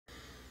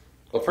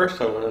Well,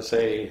 first I want to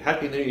say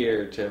Happy New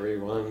Year to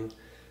everyone,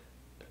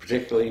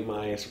 particularly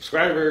my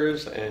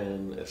subscribers,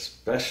 and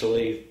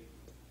especially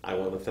I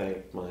want to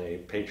thank my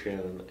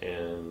Patreon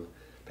and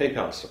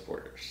PayPal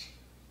supporters.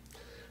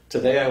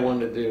 Today I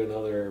wanted to do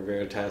another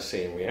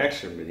Veritasium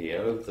reaction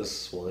video.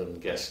 This one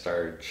guest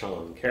starred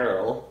Sean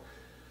Carroll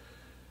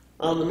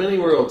on the Many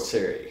Worlds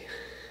series.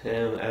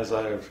 And as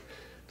I've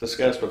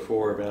discussed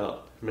before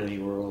about Many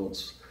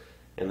Worlds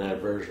and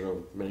that version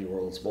of Many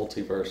Worlds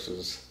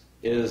Multiverses,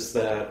 is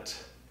that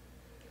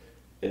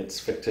it's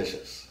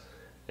fictitious.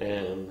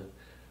 And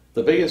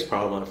the biggest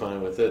problem I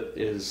find with it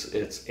is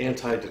it's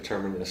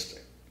anti-deterministic.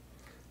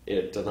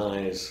 It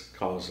denies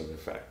cause and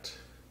effect.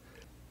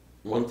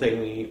 One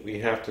thing we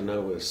have to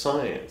know with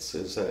science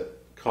is that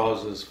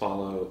causes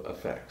follow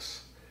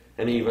effects,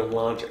 and even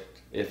logic,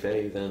 if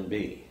A then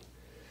B.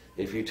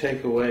 If you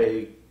take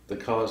away the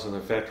cause and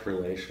effect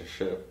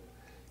relationship,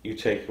 you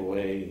take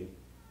away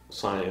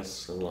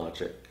science and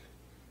logic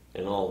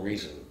and all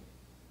reason.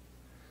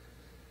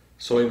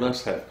 So we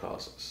must have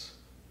causes.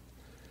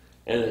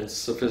 And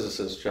it's the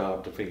physicist's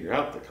job to figure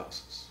out the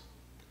causes.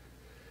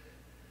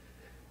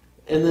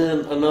 And then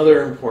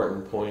another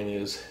important point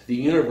is the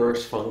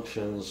universe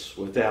functions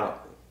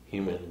without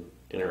human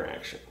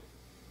interaction.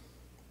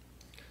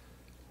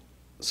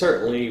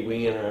 Certainly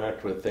we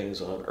interact with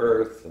things on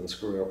Earth and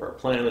screw up our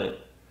planet,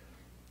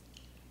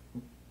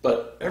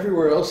 but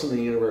everywhere else in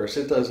the universe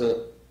it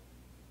doesn't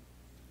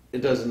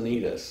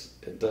need us.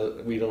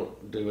 We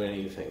don't do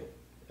anything.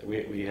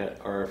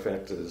 Our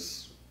effect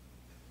is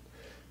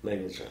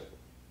negligent.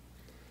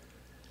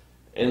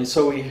 And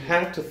so we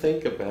have to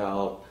think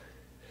about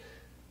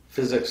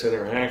physics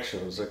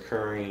interactions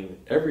occurring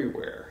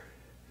everywhere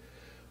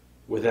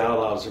without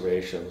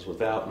observations,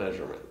 without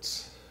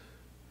measurements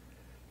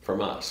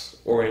from us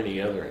or any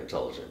other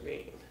intelligent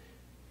being.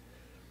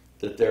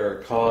 That there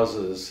are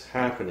causes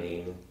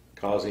happening,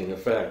 causing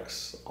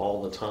effects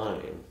all the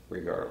time,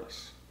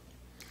 regardless.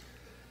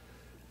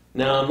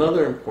 Now,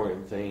 another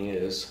important thing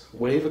is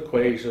wave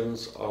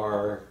equations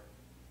are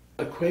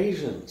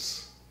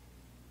equations.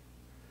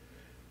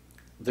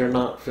 They're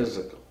not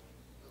physical.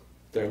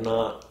 They're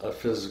not a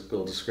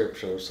physical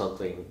description of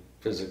something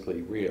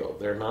physically real.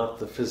 They're not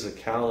the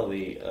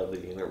physicality of the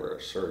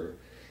universe or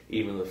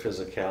even the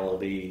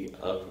physicality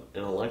of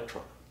an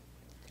electron.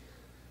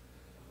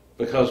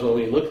 Because when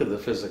we look at the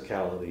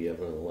physicality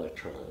of an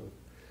electron,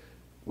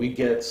 we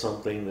get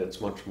something that's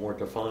much more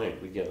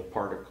defined. We get a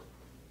particle.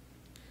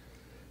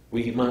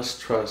 We must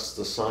trust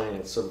the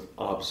science of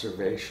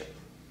observation.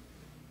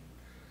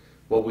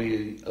 What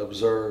we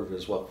observe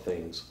is what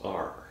things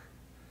are.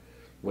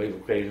 Wave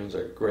equations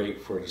are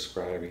great for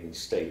describing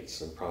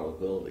states and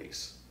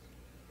probabilities,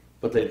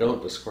 but they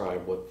don't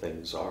describe what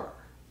things are.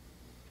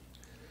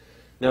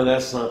 Now,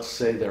 that's not to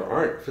say there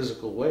aren't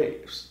physical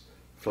waves.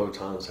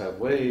 Photons have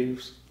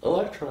waves,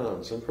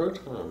 electrons and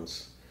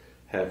protons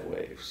have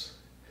waves.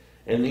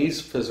 And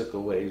these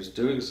physical waves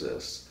do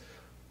exist,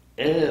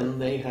 and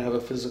they have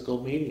a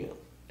physical medium.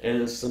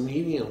 And it's the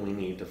medium we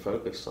need to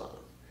focus on.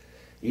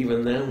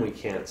 Even then we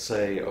can't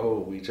say, oh,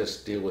 we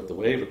just deal with the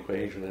wave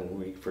equation and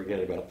we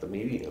forget about the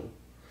medium.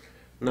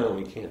 No,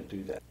 we can't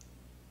do that.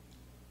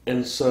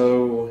 And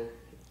so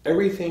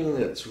everything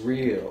that's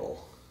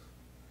real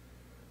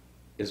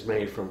is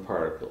made from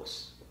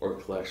particles or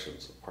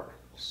collections of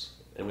particles.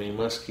 And we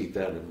must keep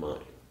that in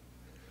mind.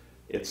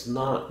 It's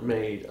not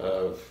made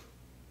of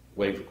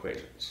wave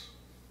equations.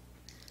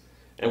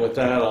 And with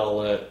that, I'll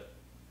let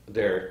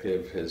Derek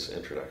give his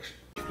introduction.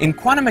 In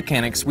quantum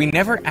mechanics, we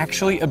never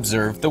actually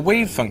observe the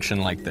wave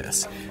function like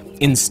this.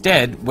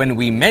 Instead, when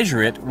we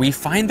measure it, we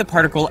find the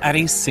particle at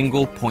a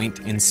single point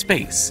in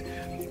space.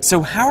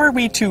 So how are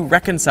we to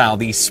reconcile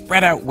the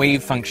spread-out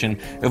wave function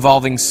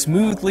evolving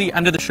smoothly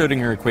under the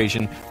Schrödinger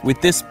equation with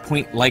this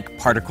point-like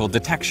particle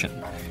detection?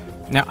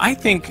 Now, I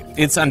think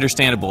it's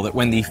understandable that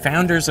when the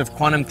founders of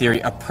quantum theory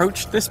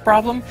approached this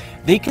problem,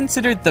 they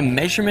considered the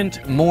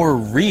measurement more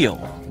real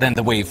than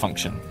the wave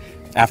function.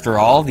 After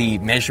all, the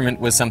measurement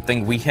was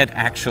something we had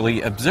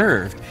actually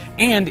observed,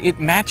 and it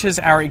matches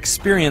our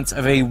experience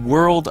of a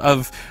world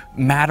of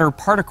matter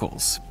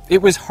particles.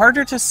 It was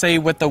harder to say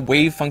what the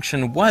wave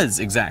function was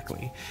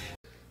exactly.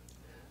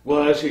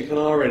 Well, as you can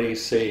already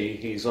see,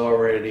 he's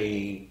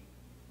already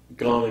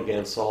gone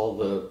against all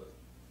the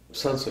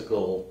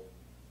sensical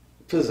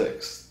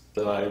physics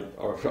that I've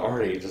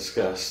already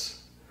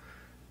discussed.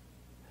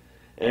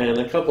 And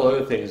a couple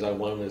other things I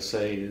wanted to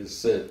say is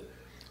that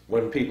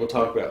when people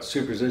talk about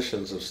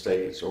superpositions of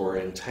states or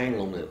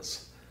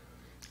entanglements,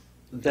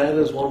 that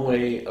is one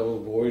way of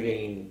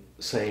avoiding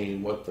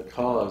saying what the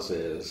cause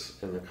is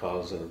in the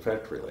cause and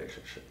effect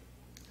relationship.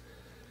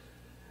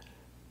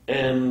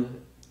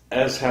 And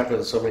as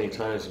happens so many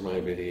times in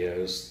my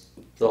videos,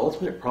 the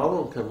ultimate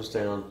problem comes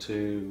down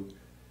to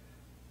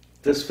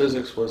this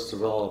physics was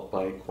developed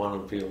by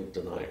quantum field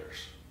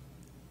deniers.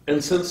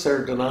 And since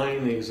they're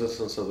denying the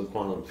existence of the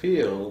quantum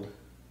field,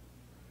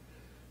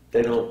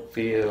 they don't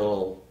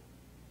feel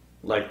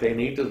like they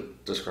need to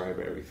describe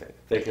everything.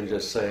 They can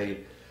just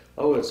say,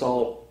 oh, it's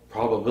all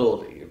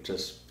probability. It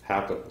just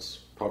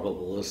happens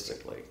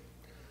probabilistically?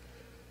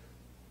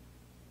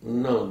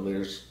 No,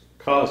 there's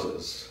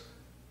causes.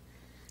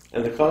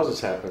 And the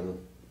causes happen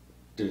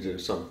due to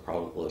some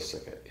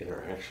probabilistic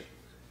interaction.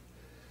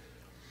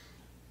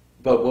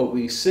 But what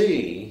we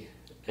see,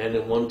 and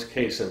in one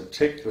case in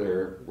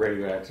particular,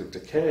 radioactive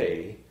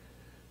decay,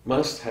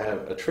 must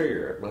have a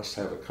trigger, it must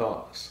have a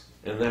cause.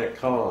 And that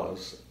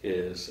cause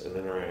is an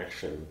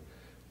interaction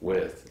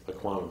with a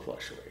quantum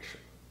fluctuation.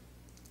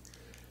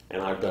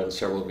 And I've done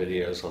several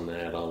videos on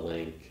that, I'll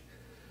link.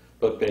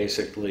 But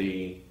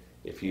basically,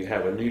 if you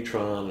have a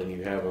neutron and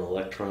you have an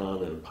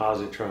electron and a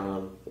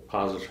positron, the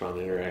positron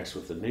interacts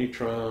with the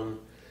neutron,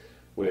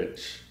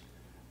 which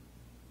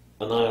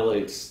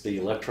annihilates the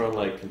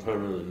electron-like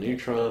component of the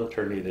neutron,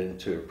 turning it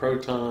into a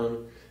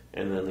proton,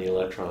 and then the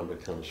electron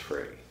becomes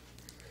free.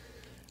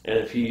 And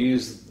if you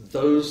use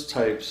those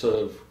types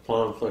of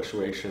quantum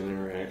fluctuation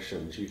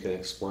interactions, you can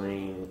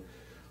explain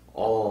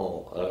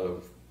all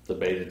of the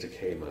beta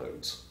decay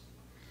modes.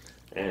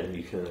 And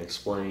you can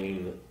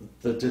explain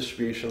the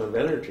distribution of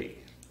energy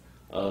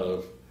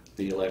of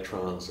the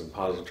electrons and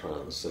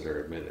positrons that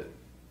are emitted.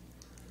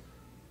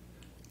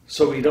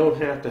 So we don't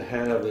have to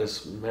have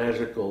this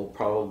magical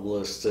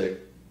probabilistic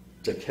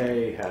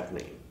decay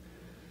happening.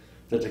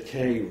 The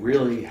decay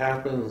really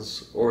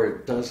happens or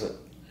it doesn't,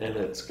 and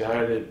it's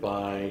guided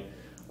by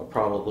a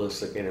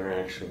probabilistic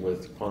interaction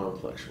with quantum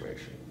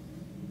fluctuation.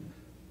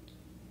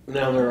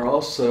 Now there are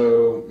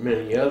also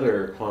many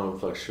other quantum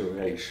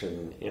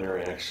fluctuation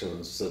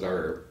interactions that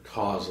are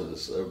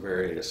causes of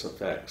various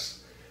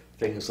effects.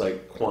 Things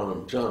like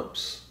quantum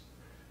jumps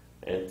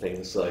and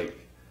things like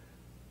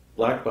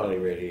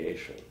blackbody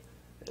radiation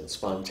and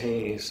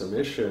spontaneous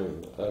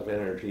emission of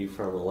energy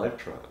from an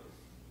electron.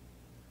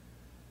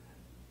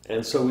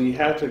 And so we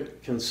have to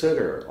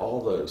consider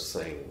all those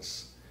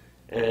things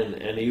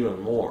and even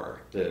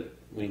more that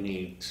we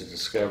need to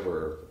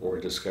discover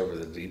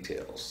the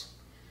details.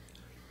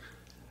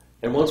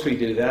 And once we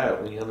do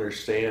that, we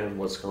understand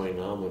what's going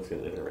on with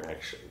an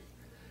interaction.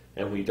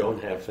 And we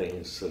don't have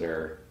things that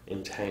are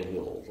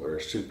entangled or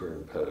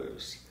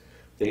superimposed.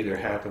 They either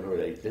happen or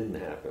they didn't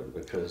happen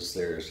because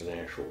there's an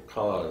actual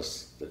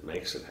cause that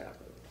makes it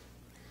happen.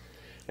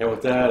 And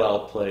with that,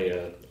 I'll play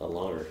a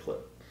longer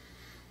clip.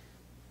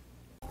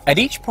 At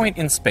each point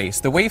in space,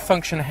 the wave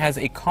function has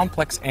a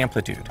complex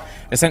amplitude,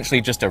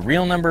 essentially just a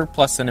real number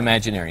plus an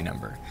imaginary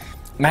number.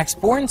 Max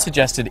Born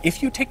suggested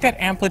if you take that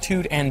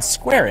amplitude and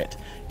square it,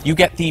 you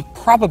get the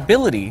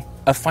probability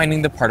of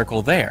finding the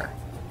particle there.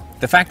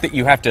 The fact that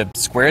you have to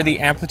square the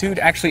amplitude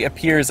actually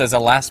appears as a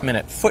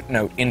last-minute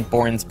footnote in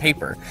Born's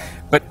paper,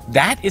 but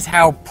that is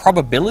how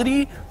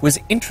probability was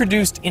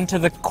introduced into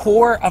the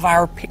core of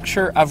our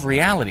picture of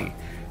reality.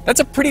 That's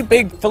a pretty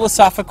big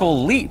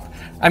philosophical leap.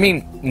 I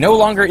mean, no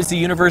longer is the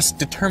universe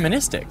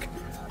deterministic.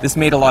 This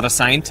made a lot of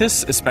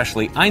scientists,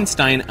 especially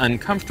Einstein,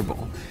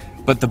 uncomfortable.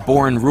 But the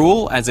Born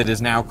rule, as it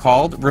is now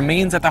called,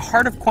 remains at the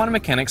heart of quantum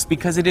mechanics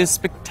because it is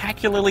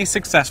spectacularly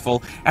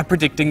successful at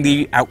predicting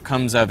the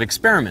outcomes of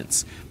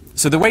experiments.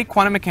 So the way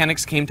quantum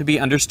mechanics came to be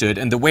understood,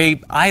 and the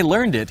way I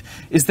learned it,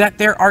 is that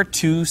there are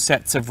two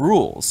sets of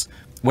rules.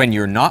 When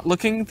you're not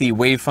looking, the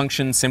wave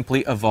function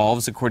simply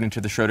evolves according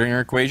to the Schrödinger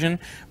equation.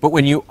 But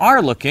when you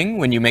are looking,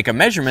 when you make a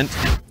measurement,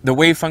 the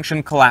wave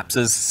function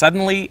collapses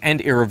suddenly and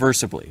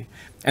irreversibly.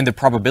 And the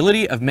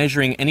probability of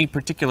measuring any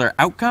particular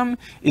outcome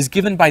is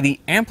given by the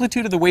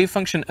amplitude of the wave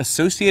function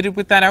associated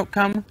with that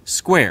outcome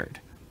squared.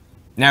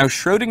 Now,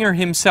 Schrödinger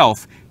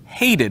himself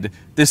hated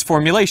this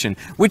formulation,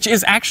 which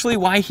is actually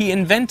why he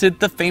invented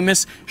the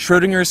famous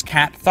Schrödinger's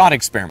cat thought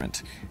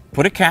experiment.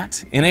 Put a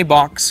cat in a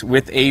box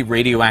with a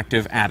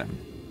radioactive atom.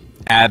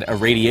 Add a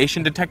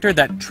radiation detector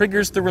that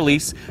triggers the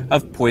release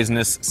of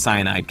poisonous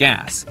cyanide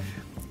gas.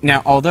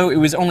 Now, although it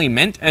was only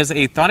meant as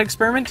a thought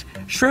experiment,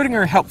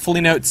 Schrödinger helpfully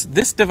notes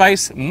this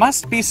device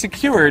must be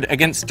secured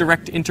against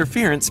direct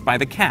interference by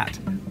the cat.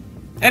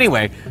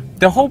 Anyway,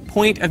 the whole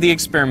point of the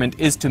experiment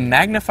is to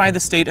magnify the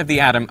state of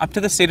the atom up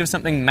to the state of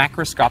something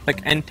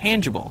macroscopic and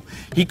tangible.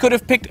 He could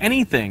have picked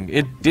anything.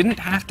 It didn't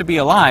have to be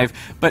alive,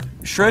 but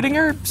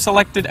Schrödinger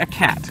selected a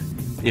cat.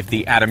 If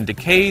the atom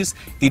decays,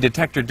 the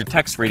detector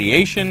detects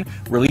radiation,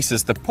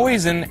 releases the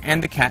poison,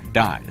 and the cat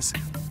dies.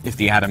 If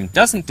the atom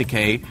doesn't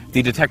decay,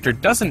 the detector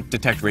doesn't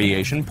detect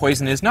radiation,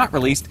 poison is not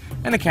released,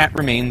 and the cat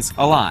remains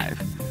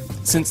alive.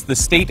 Since the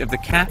state of the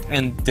cat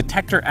and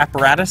detector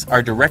apparatus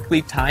are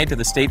directly tied to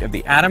the state of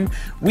the atom,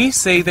 we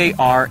say they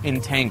are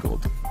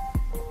entangled.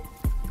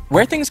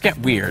 Where things get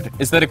weird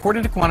is that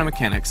according to quantum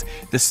mechanics,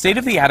 the state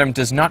of the atom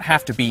does not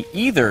have to be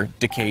either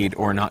decayed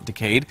or not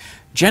decayed.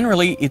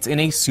 Generally, it's in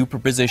a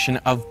superposition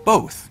of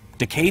both,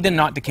 decayed and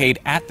not decayed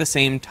at the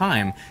same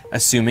time,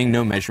 assuming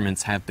no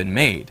measurements have been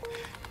made.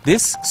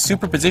 This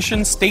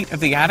superposition state of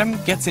the atom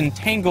gets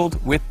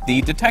entangled with the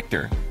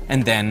detector,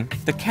 and then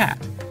the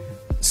cat.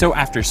 So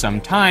after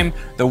some time,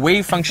 the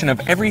wave function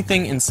of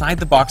everything inside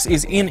the box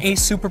is in a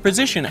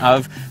superposition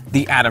of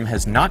the atom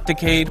has not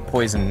decayed,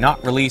 poison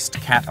not released,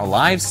 cat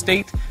alive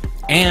state,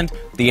 and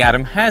the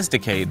atom has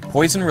decayed,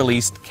 poison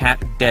released,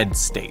 cat dead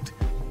state.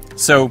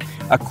 So,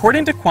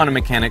 according to quantum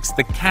mechanics,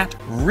 the cat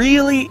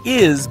really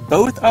is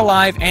both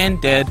alive and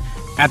dead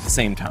at the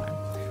same time.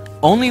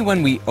 Only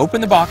when we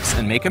open the box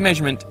and make a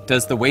measurement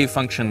does the wave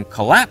function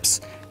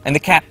collapse, and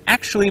the cat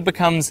actually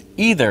becomes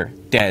either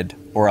dead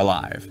or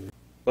alive.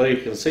 Well,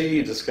 you can see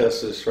he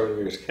discusses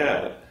Schrodinger's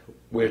cat,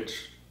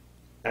 which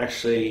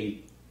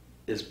actually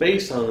is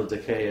based on the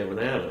decay of an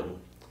atom,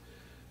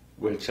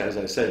 which, as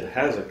I said,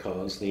 has a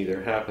cause,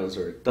 neither happens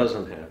or it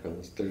doesn't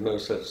happen. There's no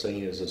such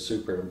thing as a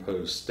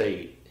superimposed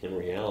state in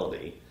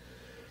reality.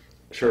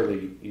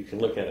 Surely you can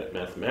look at it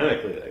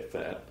mathematically like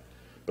that,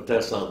 but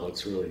that's not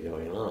what's really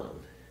going on.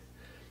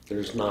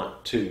 There's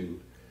not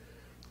two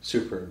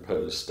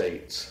superimposed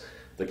states.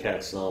 The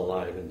cat's not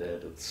alive and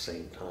dead at the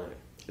same time.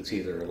 It's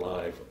either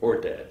alive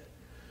or dead,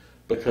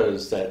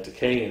 because that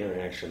decay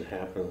interaction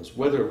happens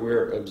whether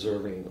we're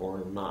observing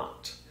or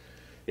not.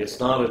 It's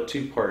not a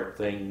two-part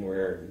thing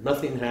where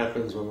nothing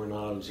happens when we're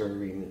not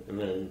observing and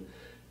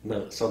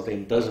then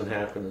something doesn't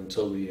happen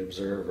until we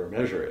observe or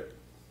measure it.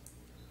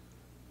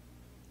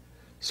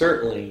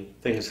 Certainly,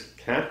 things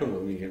happen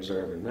when we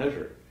observe and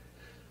measure,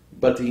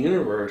 but the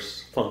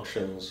universe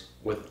functions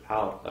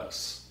without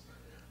us.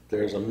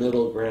 There's a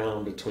middle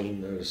ground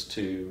between those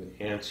two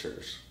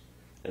answers,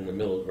 and the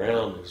middle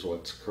ground is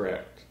what's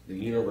correct. The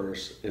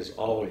universe is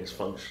always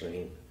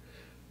functioning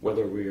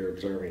whether we are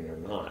observing or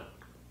not,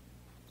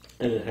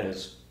 and it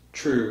has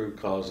true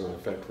cause and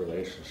effect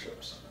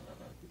relationships.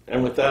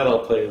 And with that,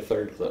 I'll play a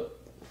third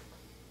clip.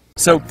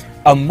 So,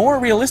 a more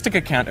realistic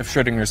account of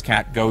Schrodinger's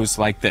cat goes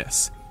like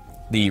this.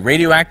 The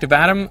radioactive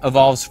atom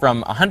evolves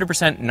from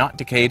 100% not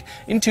decayed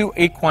into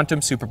a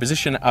quantum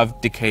superposition of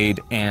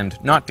decayed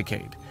and not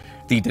decayed.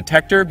 The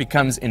detector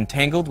becomes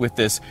entangled with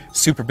this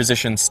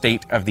superposition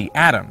state of the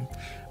atom.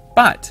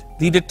 But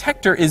the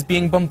detector is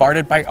being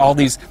bombarded by all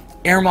these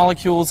air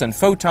molecules and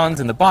photons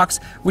in the box,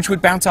 which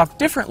would bounce off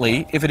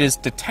differently if it is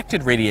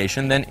detected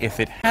radiation than if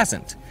it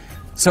hasn't.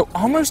 So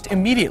almost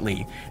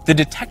immediately, the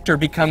detector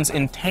becomes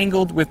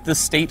entangled with the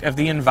state of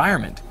the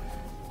environment.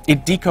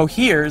 It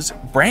decoheres,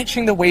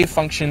 branching the wave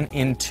function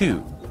in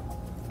two.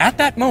 At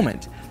that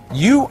moment,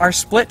 you are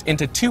split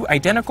into two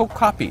identical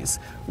copies,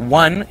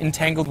 one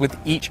entangled with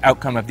each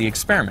outcome of the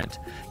experiment.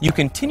 You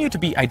continue to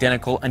be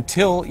identical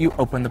until you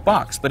open the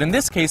box, but in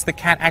this case, the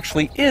cat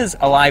actually is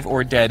alive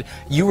or dead.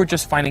 You were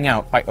just finding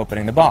out by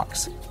opening the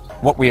box.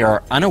 What we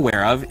are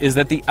unaware of is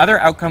that the other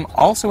outcome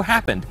also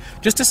happened,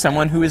 just to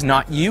someone who is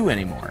not you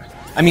anymore.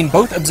 I mean,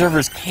 both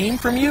observers came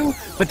from you,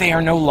 but they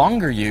are no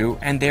longer you,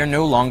 and they're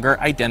no longer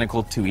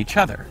identical to each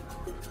other.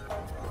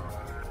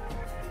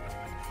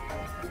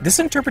 This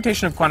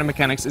interpretation of quantum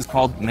mechanics is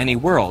called many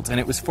worlds, and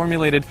it was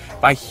formulated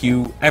by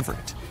Hugh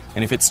Everett.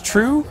 And if it's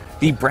true,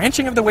 the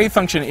branching of the wave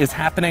function is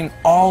happening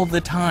all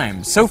the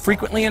time, so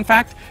frequently, in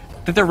fact,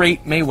 that the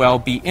rate may well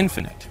be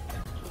infinite.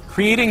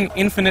 Creating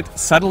infinite,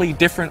 subtly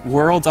different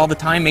worlds all the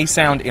time may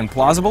sound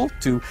implausible,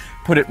 to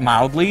put it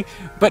mildly,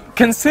 but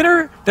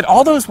consider that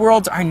all those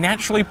worlds are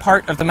naturally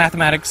part of the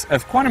mathematics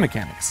of quantum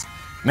mechanics.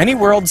 Many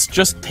worlds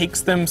just takes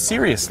them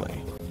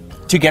seriously.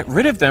 To get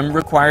rid of them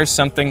requires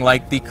something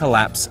like the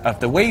collapse of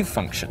the wave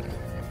function.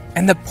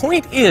 And the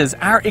point is,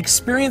 our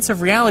experience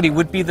of reality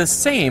would be the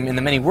same in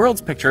the many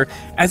worlds picture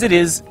as it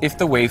is if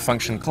the wave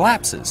function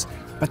collapses.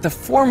 But the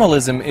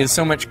formalism is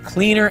so much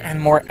cleaner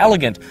and more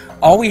elegant.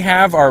 All we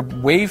have are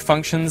wave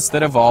functions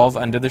that evolve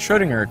under the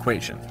Schrödinger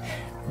equation.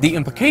 The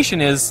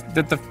implication is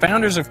that the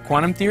founders of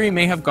quantum theory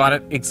may have got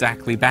it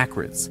exactly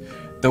backwards.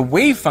 The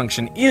wave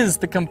function is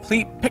the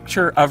complete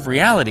picture of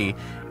reality,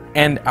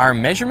 and our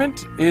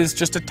measurement is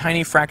just a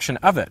tiny fraction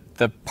of it,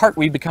 the part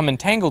we become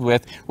entangled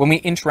with when we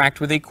interact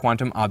with a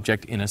quantum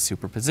object in a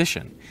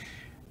superposition.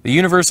 The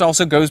universe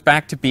also goes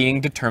back to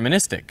being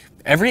deterministic.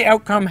 Every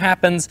outcome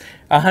happens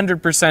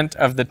 100%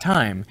 of the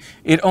time.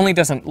 It only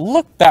doesn't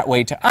look that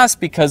way to us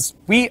because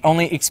we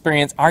only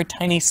experience our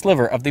tiny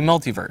sliver of the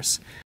multiverse.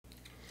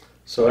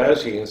 So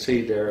as you can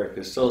see, Derek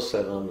is still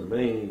set on the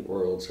many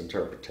worlds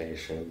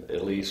interpretation,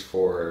 at least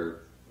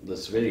for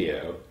this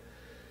video,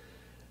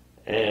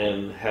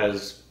 and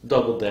has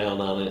doubled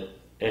down on it.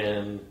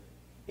 And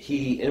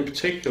in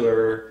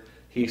particular,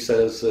 he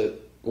says that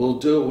we'll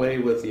do away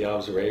with the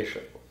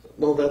observation.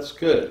 Well, that's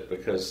good,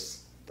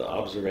 because the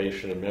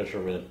observation and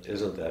measurement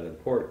isn't that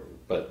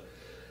important. But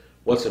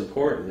what's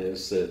important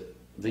is that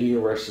the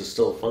universe is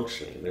still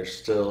functioning. There's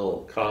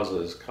still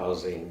causes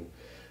causing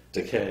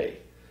decay.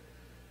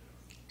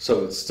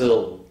 So it's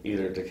still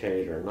either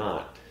decayed or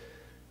not.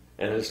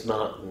 And it's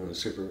not in a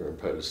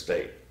superimposed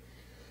state.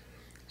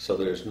 So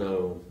there's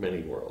no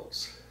many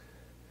worlds.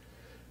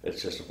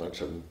 It's just a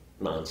bunch of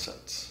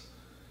nonsense.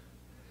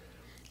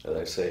 As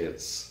I say,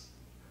 it's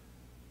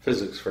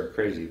physics for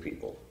crazy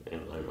people,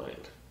 in my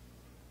mind.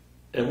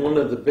 And one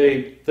of the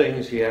big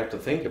things you have to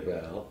think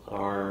about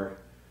are,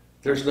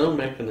 there's no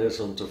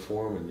mechanism to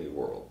form a new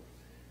world.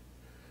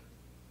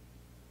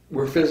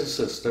 We're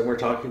physicists and we're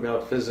talking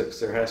about physics.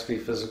 There has to be a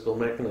physical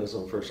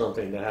mechanism for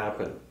something to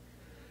happen.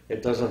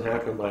 It doesn't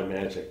happen by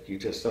magic. You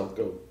just don't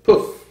go,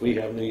 poof, we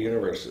have new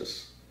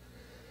universes.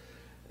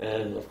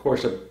 And of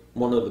course, a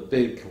one of the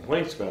big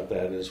complaints about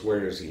that is, where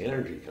does the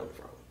energy come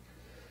from?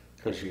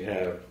 Because you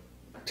have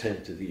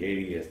 10 to the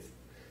 80th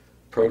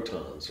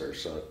protons or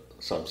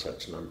some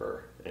such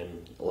number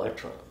and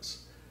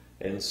electrons.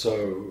 And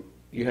so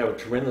you have a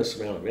tremendous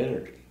amount of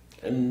energy.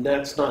 And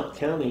that's not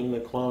counting the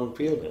quantum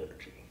field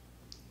energy.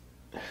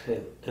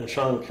 And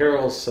Sean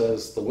Carroll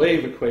says the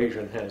wave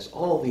equation has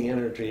all the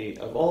energy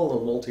of all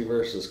the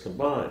multiverses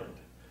combined.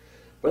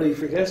 But he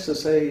forgets to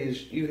say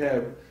is you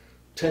have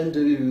 10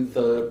 to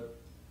the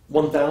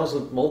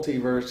 1,000th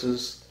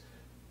multiverses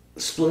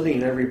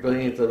splitting every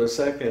billionth of a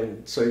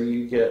second, so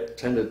you get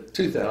 10 to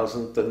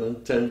 2,000th, and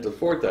then 10 to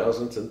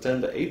 4,000th, and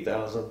 10 to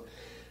 8,000.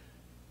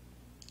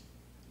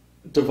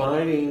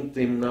 Dividing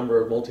the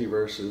number of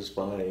multiverses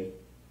by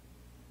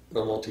the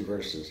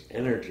multiverse's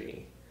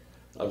energy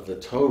of the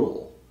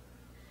total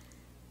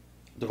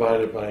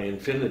divided by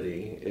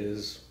infinity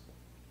is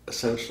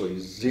essentially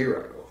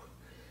zero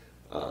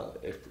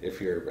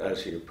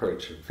as you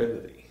approach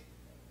infinity.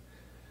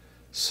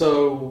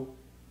 So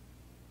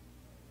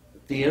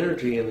the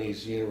energy in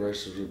these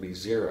universes would be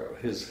zero.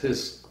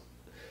 His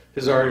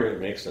argument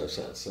makes no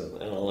sense,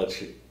 and I'll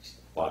let you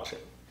watch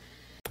it.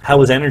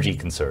 How is energy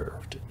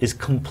conserved is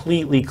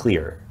completely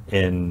clear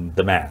in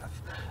the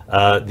math.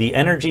 The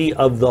energy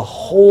of the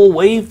whole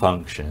wave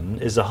function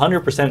is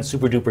 100%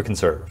 super duper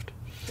conserved.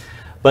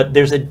 But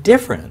there's a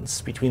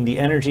difference between the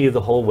energy of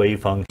the whole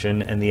wave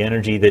function and the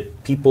energy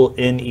that people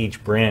in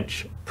each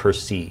branch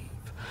perceive.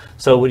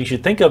 So what you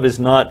should think of is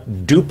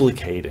not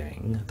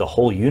duplicating the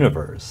whole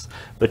universe,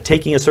 but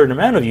taking a certain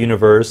amount of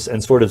universe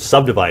and sort of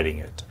subdividing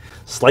it,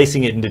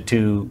 slicing it into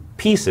two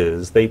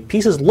pieces.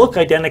 Pieces look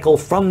identical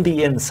from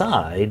the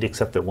inside,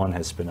 except that one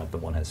has spin up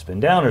and one has spin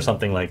down or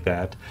something like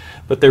that,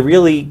 but they're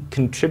really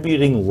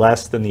contributing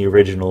less than the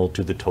original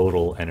to the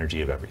total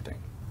energy of everything.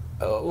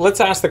 Let's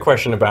ask the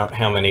question about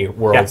how many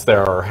worlds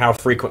there are. How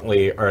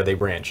frequently are they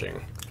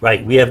branching?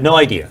 Right, we have no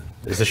idea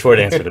is the short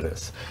answer to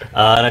this.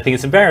 And I think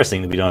it's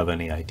embarrassing that we don't have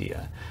any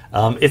idea.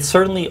 It's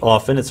certainly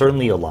often, it's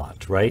certainly a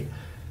lot, right?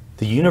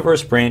 The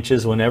universe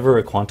branches whenever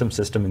a quantum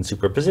system in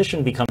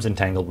superposition becomes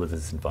entangled with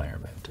its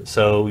environment.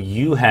 So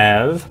you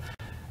have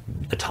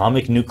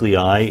atomic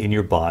nuclei in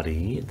your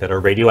body that are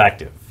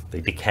radioactive.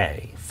 They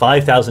decay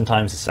 5,000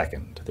 times a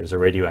second. There's a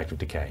radioactive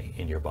decay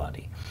in your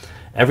body.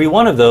 Every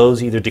one of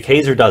those either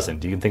decays or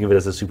doesn't. You can think of it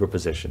as a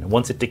superposition. And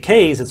once it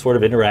decays, it sort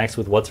of interacts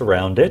with what's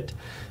around it,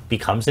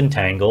 becomes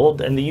entangled,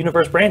 and the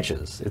universe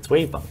branches its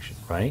wave function,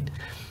 right?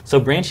 So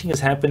branching is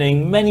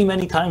happening many,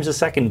 many times a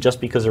second just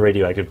because of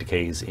radioactive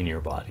decays in your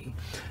body.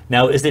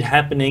 Now, is it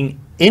happening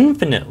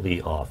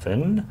infinitely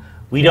often?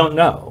 We don't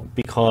know,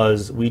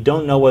 because we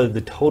don't know whether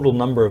the total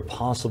number of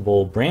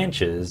possible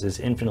branches is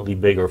infinitely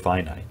big or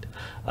finite.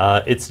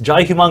 It's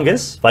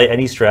humongous by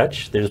any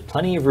stretch. There's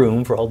plenty of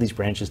room for all these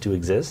branches to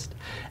exist,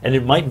 and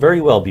it might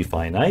very well be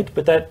finite,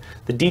 but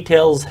the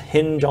details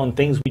hinge on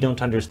things we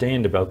don't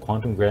understand about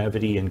quantum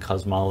gravity and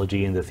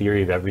cosmology and the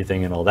theory of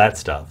everything and all that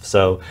stuff.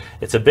 So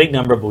it's a big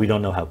number, but we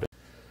don't know how big.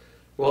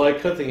 Well, I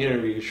cut the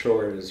interview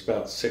short. It's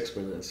about 6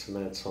 minutes,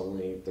 and that's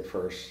only the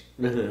first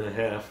minute and a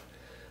half.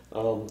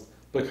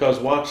 Because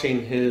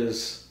watching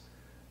his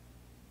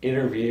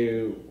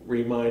interview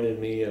reminded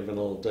me of an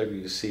old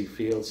W.C.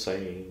 Fields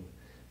saying,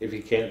 if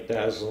you can't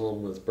dazzle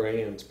them with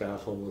brilliance,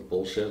 baffle them with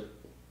bullshit.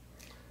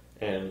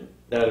 And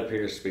that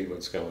appears to be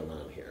what's going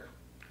on here.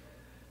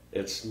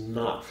 It's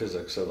not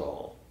physics at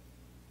all.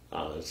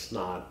 It's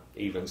not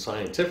even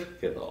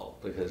scientific at all,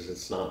 because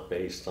it's not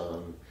based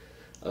on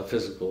a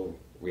physical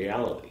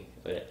reality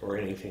or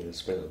anything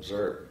that's been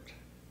observed.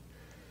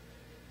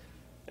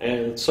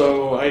 And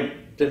so I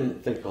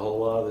didn't think a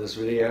whole lot of this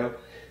video,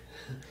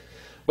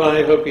 but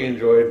I hope you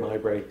enjoyed my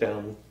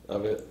breakdown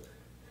of it.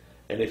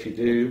 And if you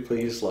do,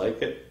 please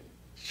like it,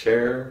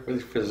 share with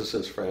your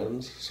physicist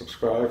friends,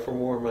 subscribe for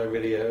more of my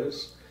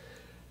videos.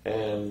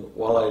 And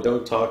while I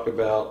don't talk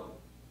about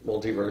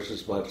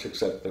multiverses much,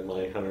 except in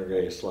my 100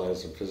 Greatest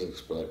Lies in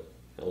Physics book,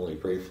 only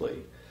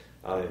briefly,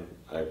 I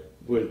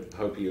would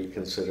hope you would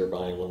consider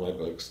buying one of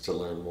my books to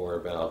learn more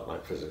about my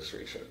physics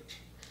research.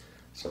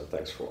 So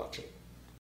thanks for watching.